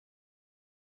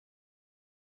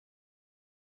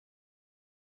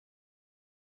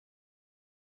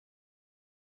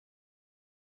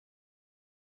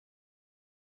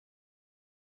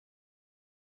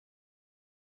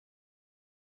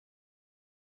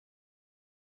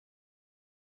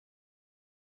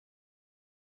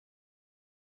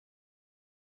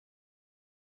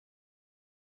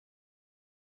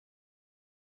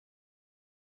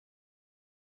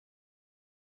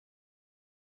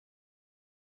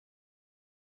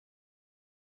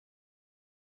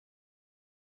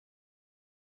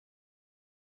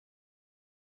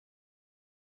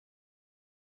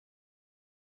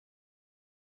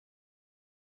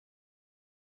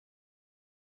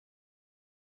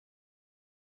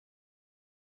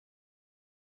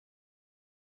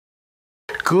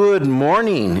Good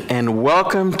morning and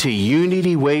welcome to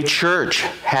Unity Way Church.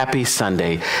 Happy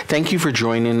Sunday. Thank you for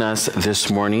joining us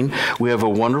this morning. We have a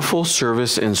wonderful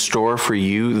service in store for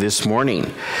you this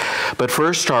morning. But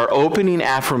first, our opening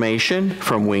affirmation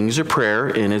from Wings of Prayer,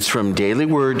 and it's from Daily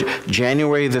Word,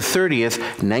 January the 30th,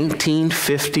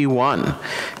 1951.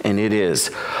 And it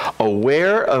is,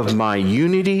 aware of my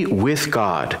unity with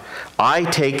God, I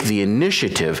take the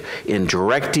initiative in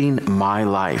directing my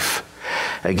life.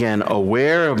 Again,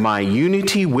 aware of my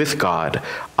unity with God,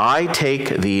 I take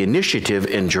the initiative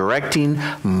in directing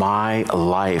my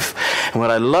life. And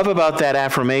what I love about that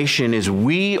affirmation is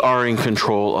we are in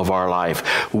control of our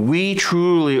life. We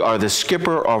truly are the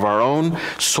skipper of our own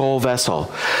soul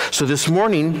vessel. So this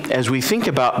morning, as we think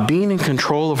about being in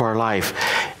control of our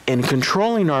life, and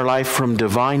controlling our life from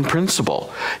divine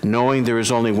principle, knowing there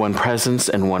is only one presence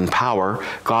and one power,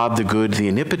 God the good, the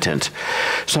omnipotent.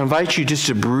 So I invite you just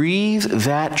to breathe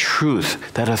that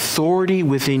truth, that authority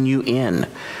within you in.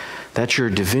 That's your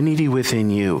divinity within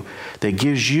you that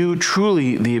gives you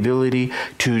truly the ability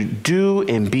to do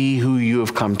and be who you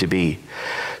have come to be.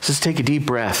 So just take a deep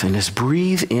breath and just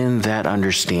breathe in that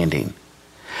understanding.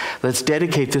 Let's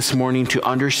dedicate this morning to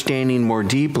understanding more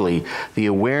deeply the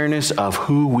awareness of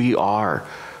who we are.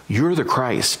 You're the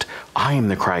Christ. I am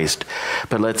the Christ.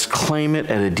 But let's claim it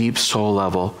at a deep soul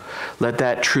level. Let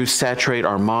that truth saturate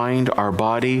our mind, our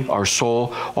body, our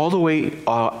soul, all the way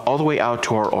out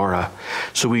to our aura,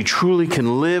 so we truly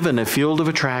can live in a field of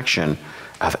attraction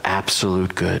of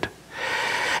absolute good.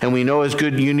 And we know as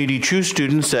good Unity True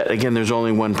students that, again, there's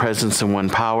only one presence and one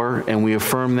power, and we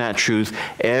affirm that truth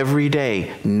every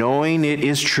day, knowing it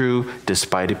is true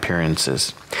despite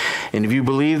appearances. And if you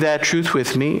believe that truth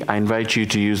with me, I invite you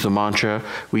to use the mantra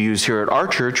we use here at our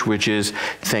church, which is,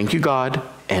 thank you, God,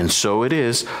 and so it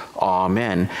is.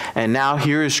 Amen. And now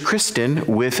here is Kristen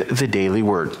with the Daily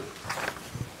Word.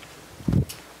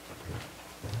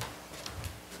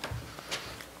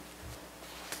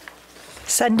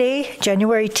 Sunday,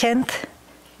 January 10th,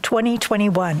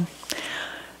 2021.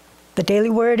 The daily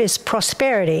word is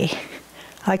prosperity.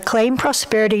 I claim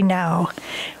prosperity now.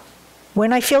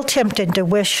 When I feel tempted to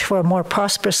wish for a more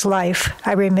prosperous life,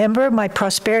 I remember my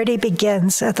prosperity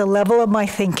begins at the level of my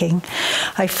thinking.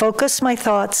 I focus my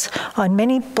thoughts on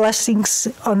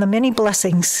the many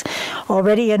blessings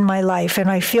already in my life, and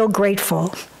I feel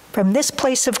grateful. From this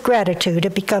place of gratitude,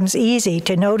 it becomes easy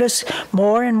to notice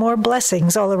more and more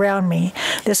blessings all around me.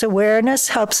 This awareness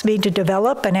helps me to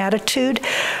develop an attitude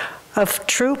of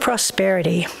true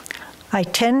prosperity. I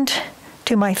tend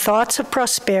to my thoughts of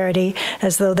prosperity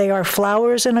as though they are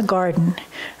flowers in a garden.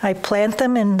 I plant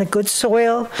them in the good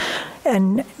soil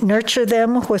and nurture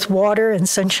them with water and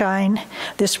sunshine.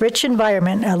 This rich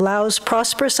environment allows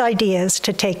prosperous ideas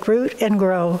to take root and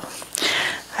grow.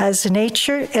 As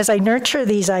I nurture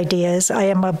these ideas, I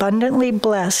am abundantly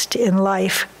blessed in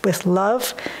life with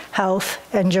love, health,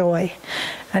 and joy.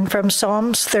 And from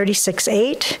Psalms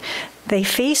 36:8, they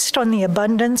feast on the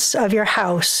abundance of your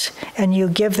house, and you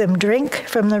give them drink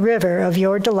from the river of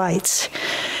your delights.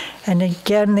 And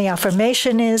again, the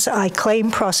affirmation is, I claim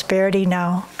prosperity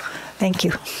now. Thank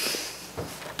you.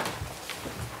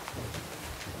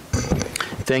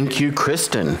 Thank you,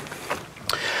 Kristen.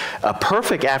 A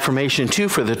perfect affirmation, too,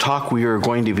 for the talk we are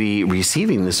going to be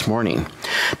receiving this morning.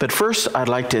 But first, I'd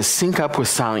like to sync up with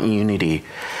Silent Unity.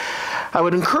 I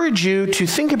would encourage you to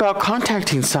think about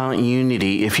contacting Silent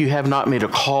Unity if you have not made a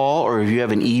call or if you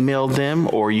haven't emailed them,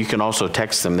 or you can also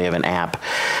text them. They have an app.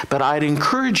 But I'd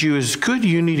encourage you as good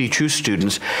Unity True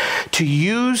students to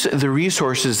use the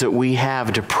resources that we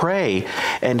have to pray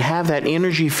and have that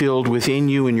energy field within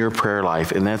you in your prayer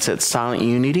life, and that's at Silent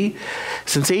Unity.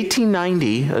 Since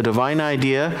 1890, a divine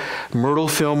idea, Myrtle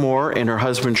Fillmore and her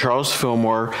husband Charles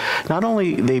Fillmore, not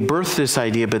only they birthed this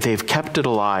idea, but they've kept it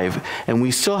alive, and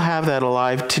we still have that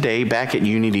alive today back at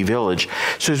Unity Village.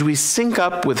 So as we sync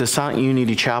up with the Silent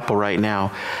Unity Chapel right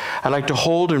now, I'd like to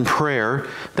hold in prayer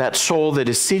that soul that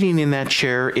is sitting in that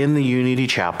chair in the Unity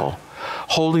Chapel,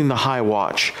 holding the high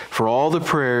watch for all the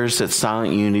prayers that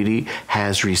Silent Unity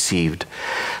has received.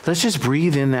 Let's just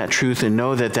breathe in that truth and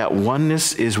know that that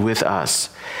oneness is with us.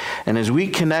 And as we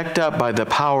connect up by the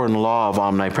power and law of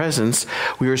omnipresence,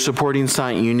 we are supporting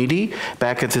Silent Unity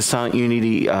back at the Silent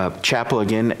Unity Chapel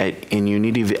again at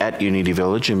Unity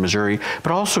Village in Missouri,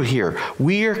 but also here.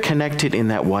 We are connected in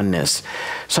that oneness.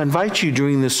 So I invite you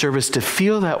during this service to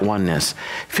feel that oneness,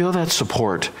 feel that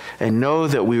support, and know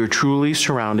that we are truly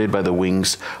surrounded by the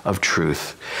wings of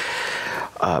truth.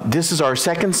 This is our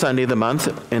second Sunday of the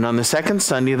month, and on the second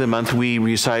Sunday of the month, we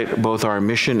recite both our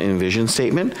mission and vision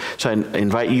statement. So I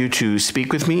invite you to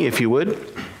speak with me, if you would.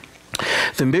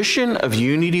 The mission of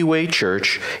Unity Way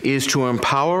Church is to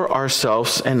empower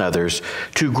ourselves and others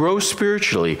to grow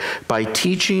spiritually by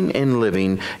teaching and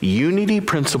living unity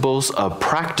principles of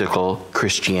practical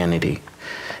Christianity.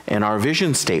 And our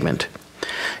vision statement: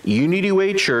 Unity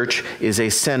Way Church is a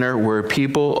center where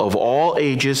people of all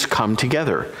ages come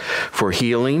together for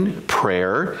healing,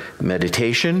 prayer,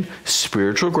 meditation,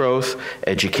 spiritual growth,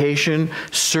 education,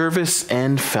 service,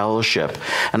 and fellowship.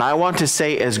 And I want to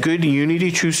say, as good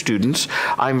Unity 2 students,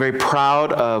 I'm very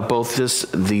proud of both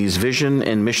these vision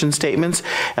and mission statements,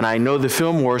 and I know the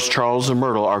Fillmores, Charles and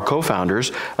Myrtle, our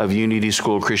co-founders of Unity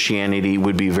School of Christianity,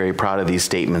 would be very proud of these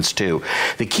statements too.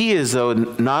 The key is, though,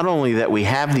 not only that we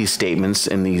have these statements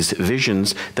and these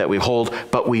visions that we hold,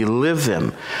 but we live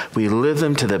them. We live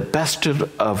them to the best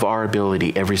of our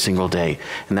ability every single day.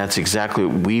 And that's exactly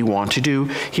what we want to do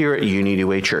here at Unity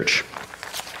Way Church.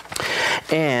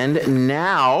 And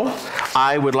now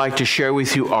I would like to share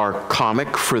with you our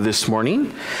comic for this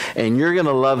morning. And you're going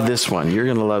to love this one. You're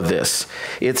going to love this.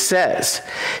 It says,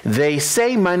 "They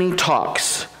say money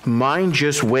talks. Mine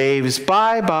just waves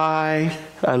bye-bye."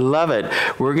 I love it.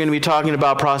 We're going to be talking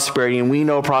about prosperity, and we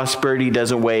know prosperity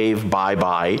doesn't wave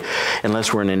bye-bye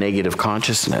unless we're in a negative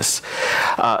consciousness.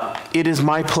 It is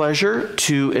my pleasure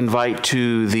to invite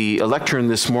to the lectern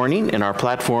this morning in our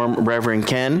platform Reverend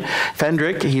Ken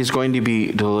Fendrick. He's going to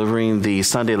be delivering the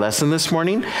Sunday lesson this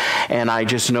morning, and I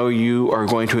just know you are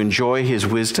going to enjoy his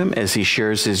wisdom as he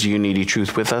shares his unity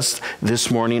truth with us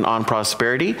this morning on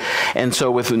prosperity. And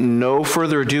so with no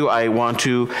further ado, I want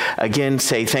to again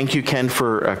say thank you, Ken,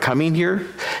 for coming here.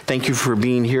 Thank you for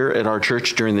being here at our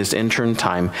church during this intern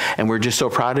time. And we're just so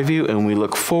proud of you, and we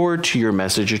look forward to your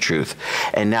message of truth.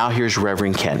 And now here's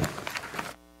Reverend Ken.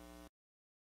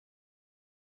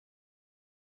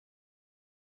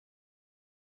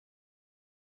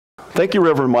 Thank you,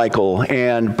 Reverend Michael,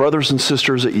 and brothers and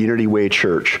sisters at Unity Way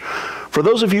Church. For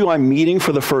those of you I'm meeting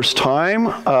for the first time,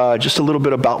 just a little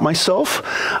bit about myself.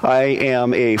 I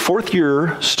am a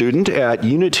fourth-year student at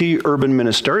Unity Urban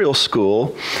Ministerial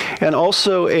School and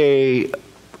also a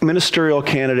ministerial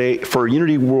candidate for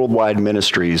Unity Worldwide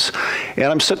Ministries. And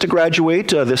I'm set to graduate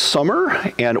this summer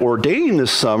and ordain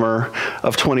this summer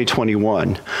of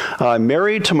 2021. I'm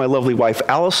married to my lovely wife,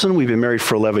 Allison. We've been married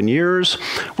for 11 years.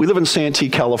 We live in Santee,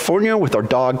 California with our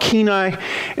dog, Kenai.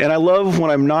 And I love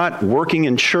when I'm not working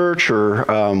in church or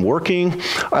working,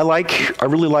 I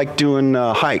really like doing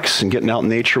hikes and getting out in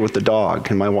nature with the dog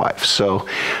and my wife. So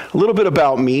a little bit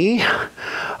about me.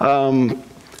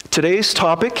 Today's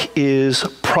topic is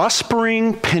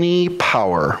prospering penny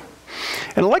power.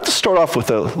 And I'd like to start off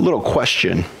with a little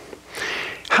question.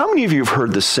 How many of you have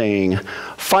heard the saying,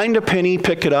 find a penny,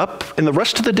 pick it up, and the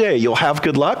rest of the day you'll have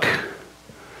good luck?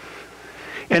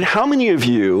 And how many of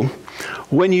you,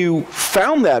 when you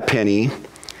found that penny,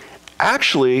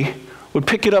 actually would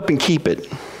pick it up and keep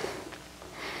it?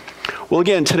 Well,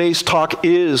 again, today's talk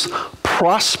is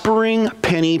prospering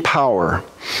penny power.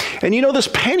 And you know, this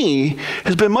penny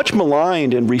has been much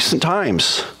maligned in recent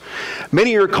times.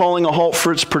 Many are calling a halt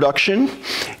for its production.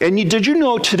 And did you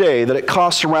know today that it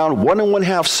costs around 1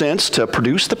 1/2 cents to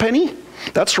produce the penny?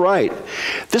 That's right.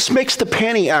 This makes the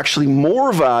penny actually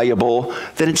more valuable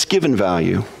than its given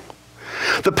value.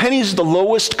 The penny is the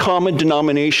lowest common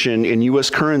denomination in U.S.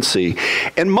 currency.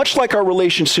 And much like our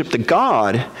relationship to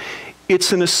God,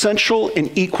 it's an essential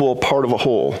and equal part of a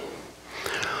whole.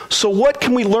 So what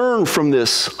can we learn from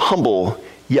this humble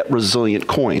yet resilient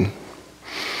coin?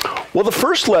 Well, the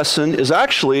first lesson is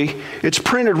actually, it's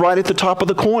printed right at the top of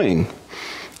the coin.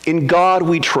 In God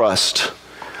we trust.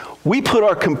 We put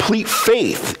our complete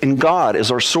faith in God as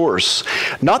our source,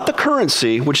 not the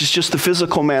currency, which is just the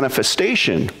physical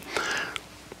manifestation.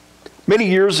 Many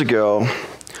years ago,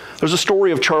 there's a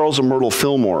story of Charles and Myrtle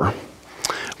Fillmore.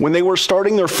 When they were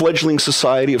starting their fledgling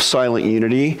Society of Silent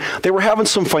Unity, they were having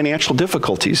some financial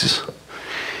difficulties.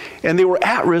 And they were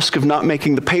at risk of not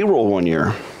making the payroll one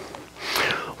year.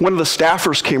 One of the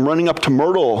staffers came running up to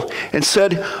Myrtle and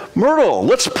said, "Myrtle,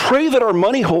 let's pray that our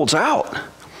money holds out."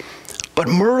 But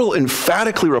Myrtle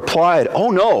emphatically replied,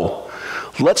 "Oh no,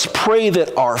 let's pray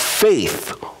that our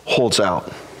faith holds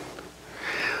out."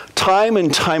 Time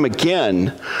and time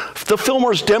again, the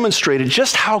Fillmores demonstrated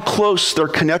just how close their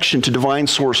connection to divine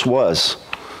source was.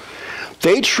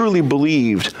 They truly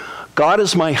believed, God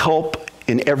is my help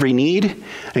in every need,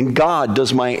 and God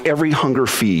does my every hunger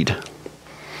feed.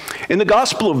 In the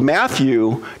Gospel of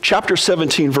Matthew, chapter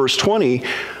 17, verse 20,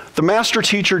 the master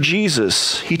teacher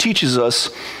Jesus, he teaches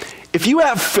us, if you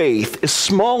have faith as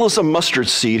small as a mustard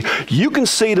seed, you can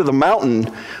say to this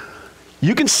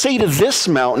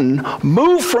mountain,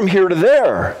 move from here to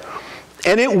there,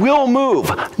 and it will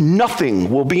move. Nothing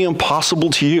will be impossible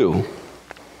to you.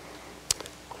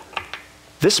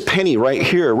 This penny right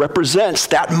here represents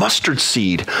that mustard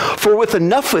seed. For with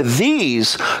enough of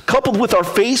these, coupled with our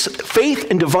faith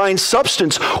in divine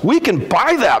substance, we can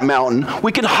buy that mountain.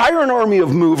 We can hire an army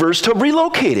of movers to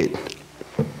relocate it.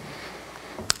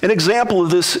 An example of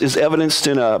this is evidenced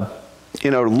in a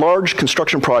large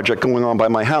construction project going on by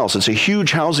my house. It's a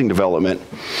huge housing development.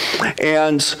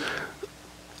 And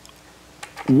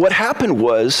what happened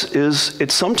is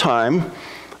at some time,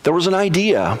 there was an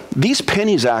idea. These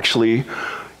pennies actually,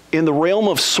 in the realm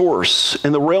of source,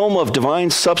 in the realm of divine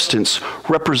substance,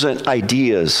 represent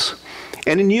ideas.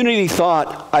 And in Unity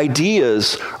Thought,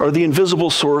 ideas are the invisible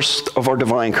source of our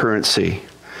divine currency.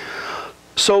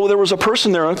 So there was a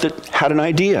person there that had an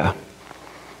idea,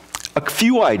 a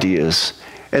few ideas,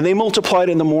 and they multiplied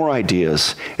into more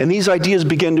ideas. And these ideas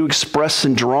began to express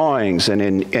in drawings and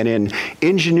in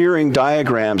engineering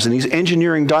diagrams. And these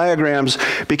engineering diagrams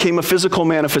became a physical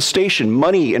manifestation.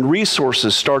 Money and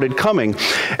resources started coming.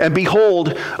 And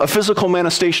behold, a physical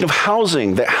manifestation of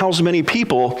housing that housed many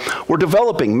people were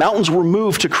developing. Mountains were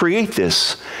moved to create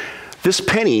this. This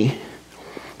penny,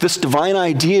 this divine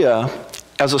idea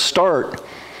as a start,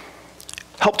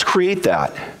 helped create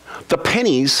that. The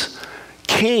pennies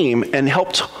came and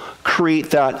helped create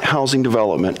that housing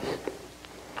development.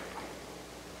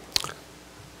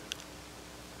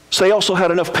 So they also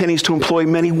had enough pennies to employ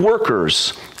many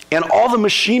workers and all the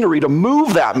machinery to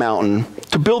move that mountain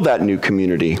to build that new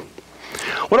community.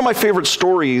 One of my favorite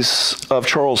stories of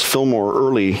Charles Fillmore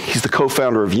Early, he's the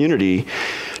co-founder of Unity,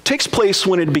 takes place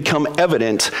when it had become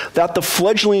evident that the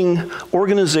fledgling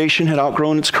organization had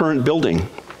outgrown its current building.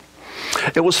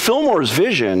 It was Fillmore's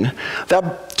vision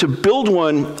that to build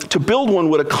one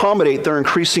would accommodate their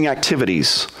increasing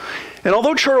activities. And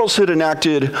although Charles had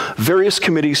enacted various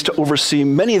committees to oversee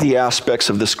many of the aspects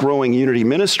of this growing Unity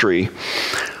ministry,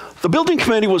 the building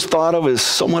committee was thought of as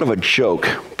somewhat of a joke.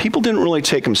 People didn't really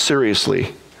take him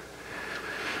seriously.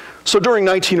 So during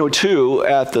 1902,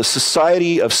 at the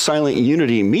Society of Silent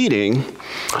Unity meeting,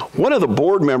 one of the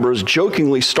board members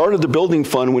jokingly started the building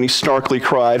fund when he snarkily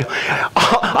cried,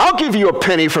 "I'll give you a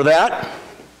penny for that."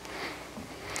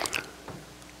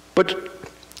 But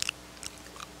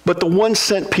the 1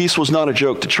 cent piece was not a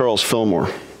joke to Charles Fillmore.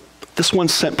 This 1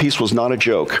 cent piece was not a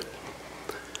joke.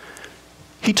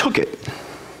 He took it.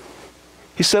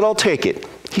 He said, "I'll take it."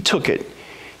 He took it.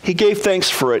 He gave thanks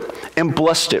for it and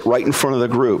blessed it right in front of the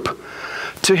group.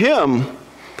 To him,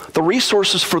 the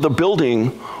resources for the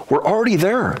building were already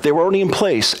there. They were already in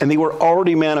place, and they were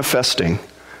already manifesting.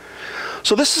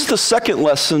 So this is the second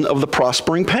lesson of the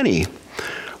prospering penny.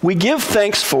 We give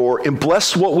thanks for and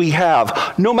bless what we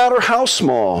have, no matter how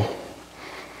small.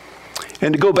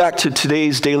 And to go back to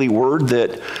today's daily word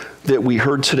that we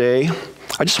heard today,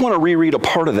 I just want to reread a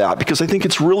part of that because I think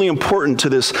it's really important to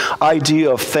this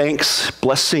idea of thanks,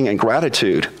 blessing, and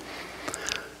gratitude.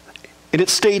 And it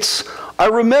states, "I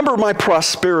remember my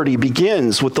prosperity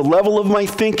begins with the level of my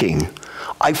thinking.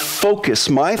 I focus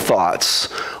my thoughts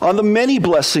on the many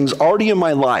blessings already in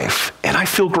my life, and I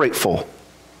feel grateful.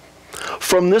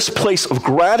 From this place of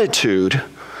gratitude,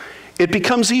 it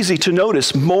becomes easy to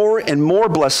notice more and more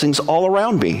blessings all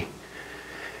around me.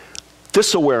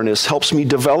 This awareness helps me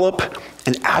develop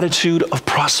an attitude of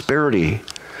prosperity."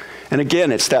 And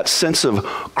again, it's that sense of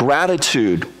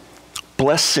gratitude,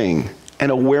 blessing,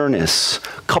 and awareness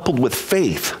coupled with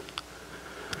faith.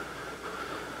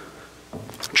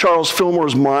 Charles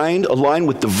Fillmore's mind, aligned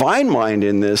with divine mind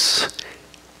in this,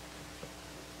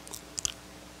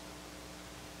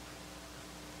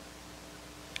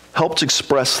 helped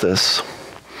express this.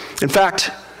 In fact,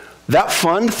 that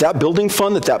fund, that building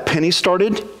fund that penny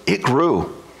started, it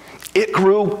grew. It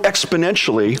grew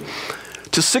exponentially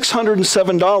to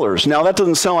 $607. Now, that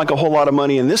doesn't sound like a whole lot of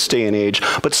money in this day and age,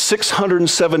 but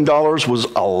 $607 was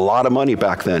a lot of money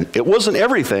back then. It wasn't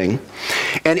everything.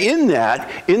 And in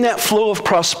that flow of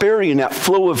prosperity, in that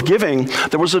flow of giving,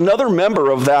 there was another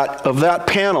member of that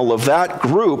panel, of that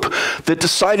group, that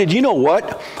decided, you know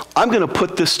what? I'm going to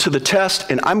put this to the test,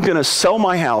 and I'm going to sell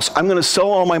my house. I'm going to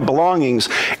sell all my belongings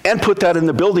and put that in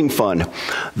the building fund.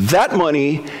 That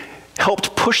money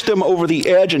helped push them over the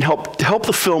edge and help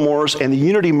the Fillmores and the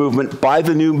Unity movement buy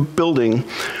the new building,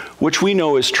 which we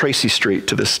know as Tracy Street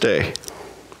to this day.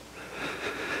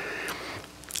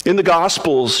 In the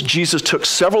Gospels, Jesus took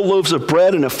several loaves of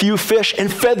bread and a few fish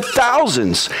and fed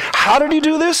thousands. How did he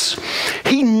do this?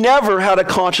 He never had a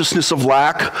consciousness of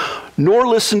lack, nor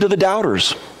listened to the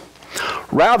doubters.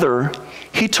 Rather,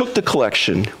 he took the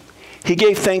collection, he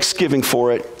gave thanksgiving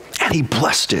for it, and he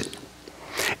blessed it.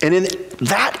 And in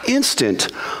that instant,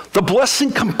 the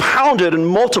blessing compounded and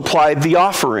multiplied the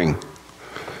offering.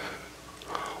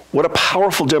 What a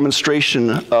powerful demonstration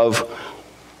of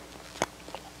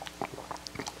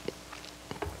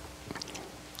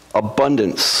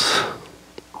abundance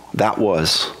that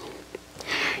was.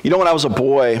 You know, when I was a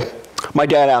boy, my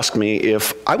dad asked me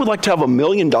if I would like to have $1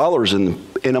 million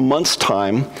in a month's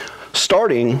time,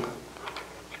 starting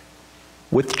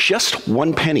with just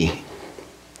 1 penny.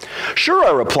 Sure,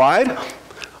 I replied,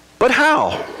 but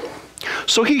how?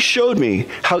 So he showed me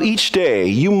how each day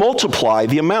you multiply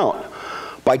the amount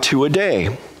by 2 a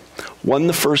day. 1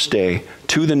 the first day,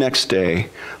 2 the next day,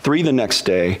 3 the next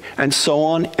day, and so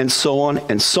on and so on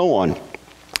and so on.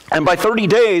 And by 30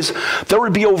 days, there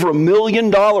would be over $1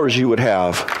 million you would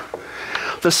have.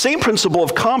 The same principle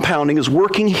of compounding is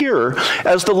working here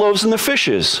as the loaves and the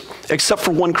fishes, except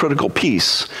for one critical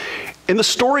piece. In the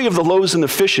story of the loaves and the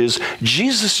fishes,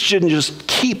 Jesus didn't just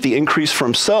keep the increase for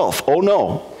himself. Oh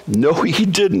no, he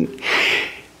didn't.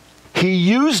 He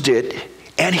used it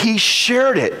and he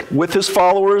shared it with his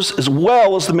followers as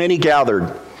well as the many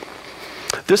gathered.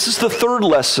 This is the third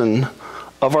lesson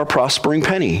of our prospering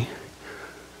penny.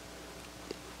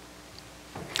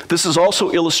 This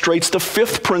also illustrates the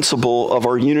fifth principle of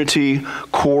our unity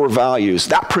core values.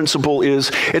 That principle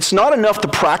is, it's not enough to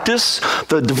practice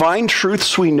the divine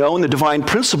truths we know and the divine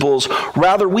principles.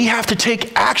 Rather, we have to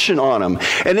take action on them.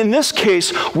 And in this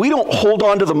case, we don't hold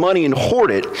on to the money and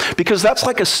hoard it, because that's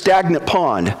like a stagnant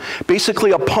pond.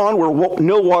 Basically, a pond where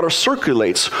no water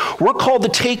circulates. We're called to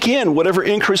take in whatever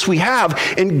increase we have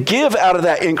and give out of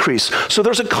that increase. So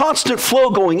there's a constant flow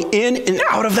going in and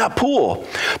out of that pool.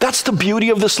 That's the beauty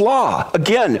of this law.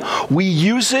 Again, we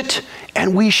use it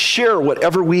and we share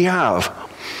whatever we have.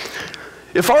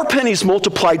 If our pennies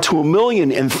multiplied to 1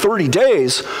 million in 30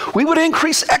 days, we would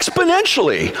increase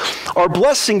exponentially our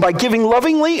blessing by giving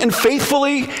lovingly and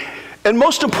faithfully, and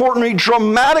most importantly,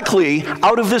 dramatically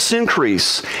out of this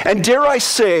increase. And dare I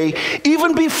say,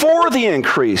 even before the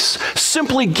increase,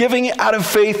 simply giving out of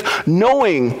faith,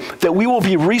 knowing that we will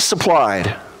be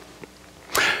resupplied.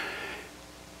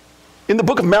 In the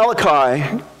book of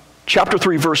Malachi, chapter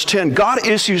 3, verse 10, God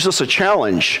issues us a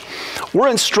challenge. We're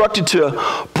instructed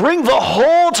to bring the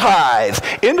whole tithe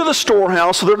into the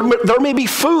storehouse so there may be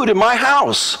food in my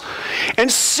house,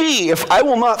 and see if I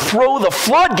will not throw the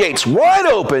floodgates wide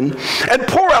open and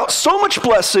pour out so much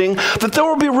blessing that there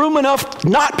will be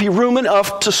not be room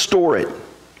enough to store it.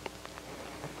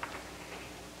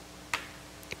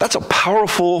 That's a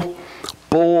powerful,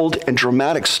 bold, and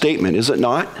dramatic statement, is it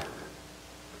not?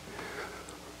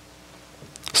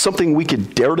 Something we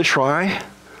could dare to try,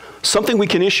 something we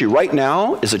can issue right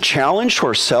now is a challenge to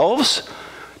ourselves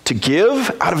to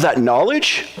give out of that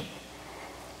knowledge.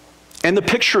 And the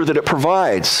picture that it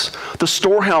provides, the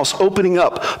storehouse opening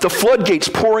up, the floodgates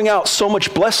pouring out so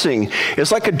much blessing,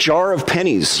 is like a jar of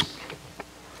pennies.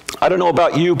 I don't know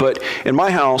about you, but in my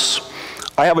house,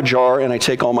 I have a jar and I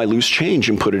take all my loose change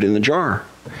and put it in the jar.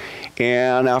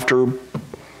 And after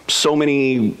so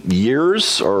many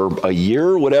years or a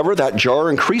year, whatever, that jar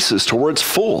increases to where it's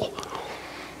full.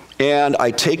 And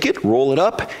I take it, roll it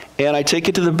up, and I take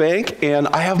it to the bank, and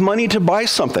I have money to buy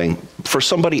something for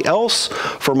somebody else,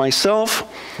 for myself,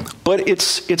 but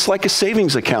it's like a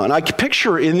savings account. And I can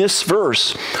picture in this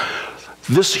verse,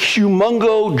 this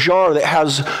humongo jar that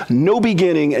has no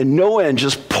beginning and no end,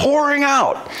 just pouring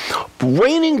out,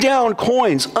 raining down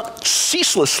coins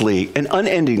ceaselessly and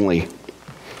unendingly.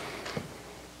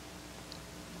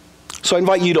 So I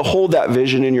invite you to hold that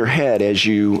vision in your head as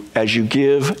you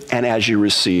give and as you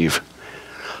receive.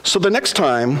 So the next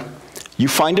time you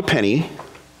find a penny,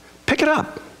 pick it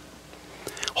up.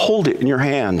 Hold it in your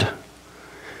hand.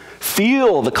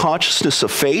 Feel the consciousness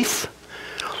of faith,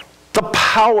 the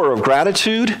power of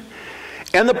gratitude,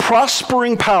 and the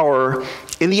prospering power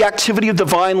in the activity of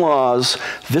divine laws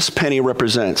this penny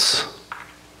represents.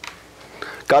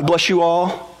 God bless you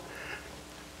all.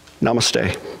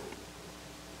 Namaste.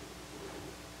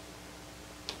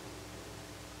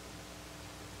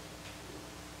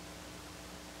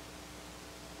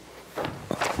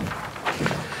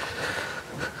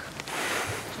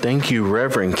 Thank you,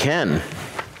 Reverend Ken.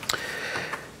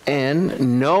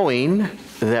 And knowing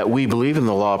that we believe in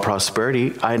the law of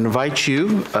prosperity, I invite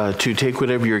you to take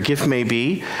whatever your gift may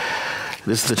be.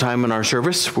 This is the time in our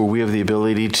service where we have the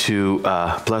ability to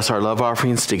bless our love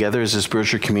offerings together as a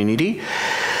spiritual community.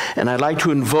 And I'd like to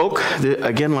invoke,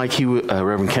 again, like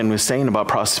Reverend Ken was saying about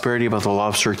prosperity, about the law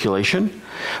of circulation.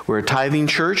 We're a tithing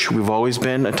church. We've always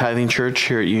been a tithing church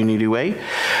here at Unity Way.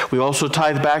 We also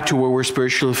tithe back to where we're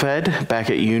spiritually fed, back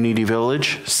at Unity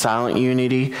Village, Silent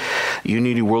Unity,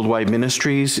 Unity Worldwide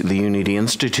Ministries, the Unity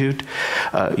Institute,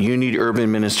 Unity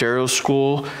Urban Ministerial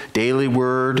School, Daily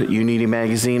Word, Unity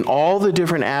Magazine, all the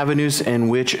different avenues in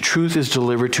which truth is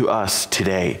delivered to us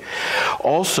today.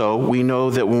 Also, we know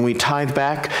that when we tithe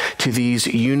back to these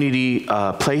Unity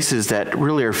places that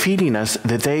really are feeding us,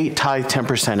 that they tithe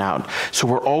 10% out. So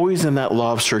we're always in that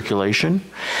law of circulation.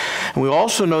 And we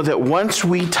also know that once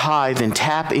we tithe and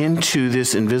tap into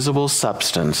this invisible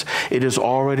substance, it is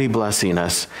already blessing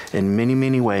us in many,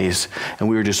 many ways. And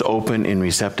we are just open and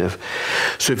receptive.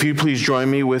 So if you please join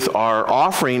me with our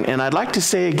offering. And I'd like to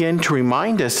say again to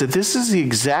remind us that this is the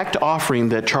exact offering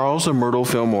that Charles and Myrtle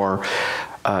Fillmore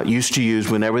used to use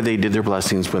whenever they did their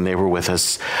blessings when they were with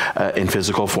us in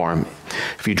physical form.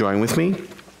 If you join with me.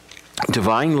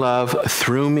 Divine love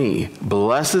through me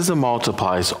blesses and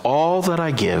multiplies all that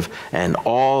I give and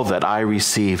all that I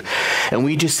receive. And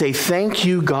we just say, thank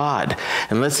you, God.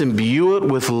 And let's imbue it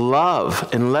with love.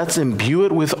 And let's imbue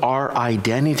it with our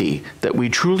identity, that we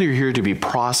truly are here to be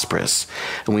prosperous.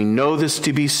 And we know this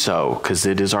to be so, because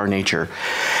it is our nature.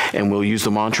 And we'll use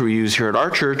the mantra we use here at our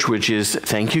church, which is,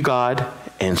 thank you, God.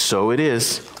 And so it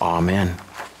is. Amen.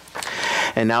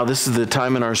 And now this is the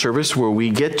time in our service where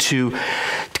we get to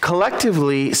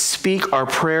collectively speak our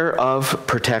prayer of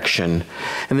protection.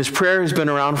 And this prayer has been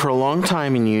around for a long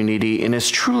time in Unity, and it's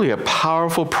truly a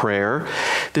powerful prayer.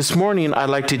 This morning, I'd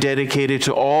like to dedicate it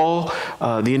to all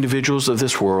the individuals of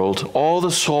this world, all the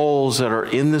souls that are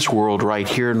in this world right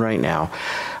here and right now.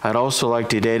 I'd also like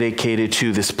to dedicate it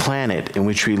to this planet in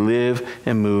which we live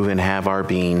and move and have our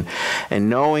being. And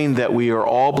knowing that we are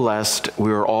all blessed,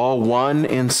 we are all one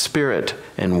in spirit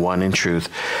and one in truth.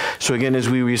 So again, as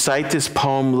we recite this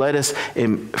poem, let us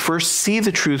first see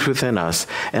the truth within us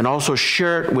and also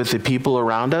share it with the people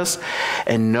around us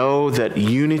and know that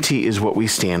unity is what we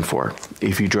stand for.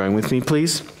 If you join with me,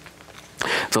 please.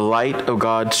 The light of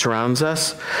God surrounds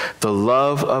us. The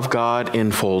love of God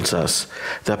enfolds us.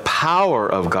 The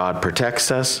power of God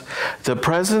protects us. The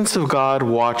presence of God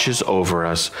watches over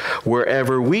us.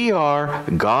 Wherever we are,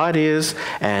 God is,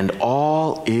 and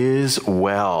all is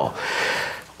well.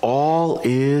 All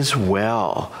is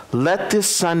well. Let this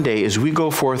Sunday, as we go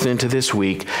forth into this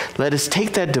week, let us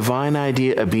take that divine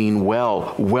idea of being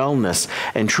well, wellness,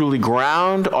 and truly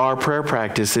ground our prayer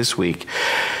practice this week.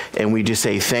 And we just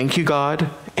say, thank you, God,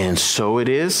 and so it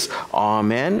is.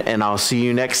 Amen. And I'll see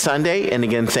you next Sunday. And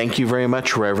again, thank you very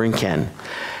much, Reverend Ken.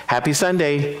 Happy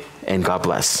Sunday, and God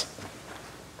bless.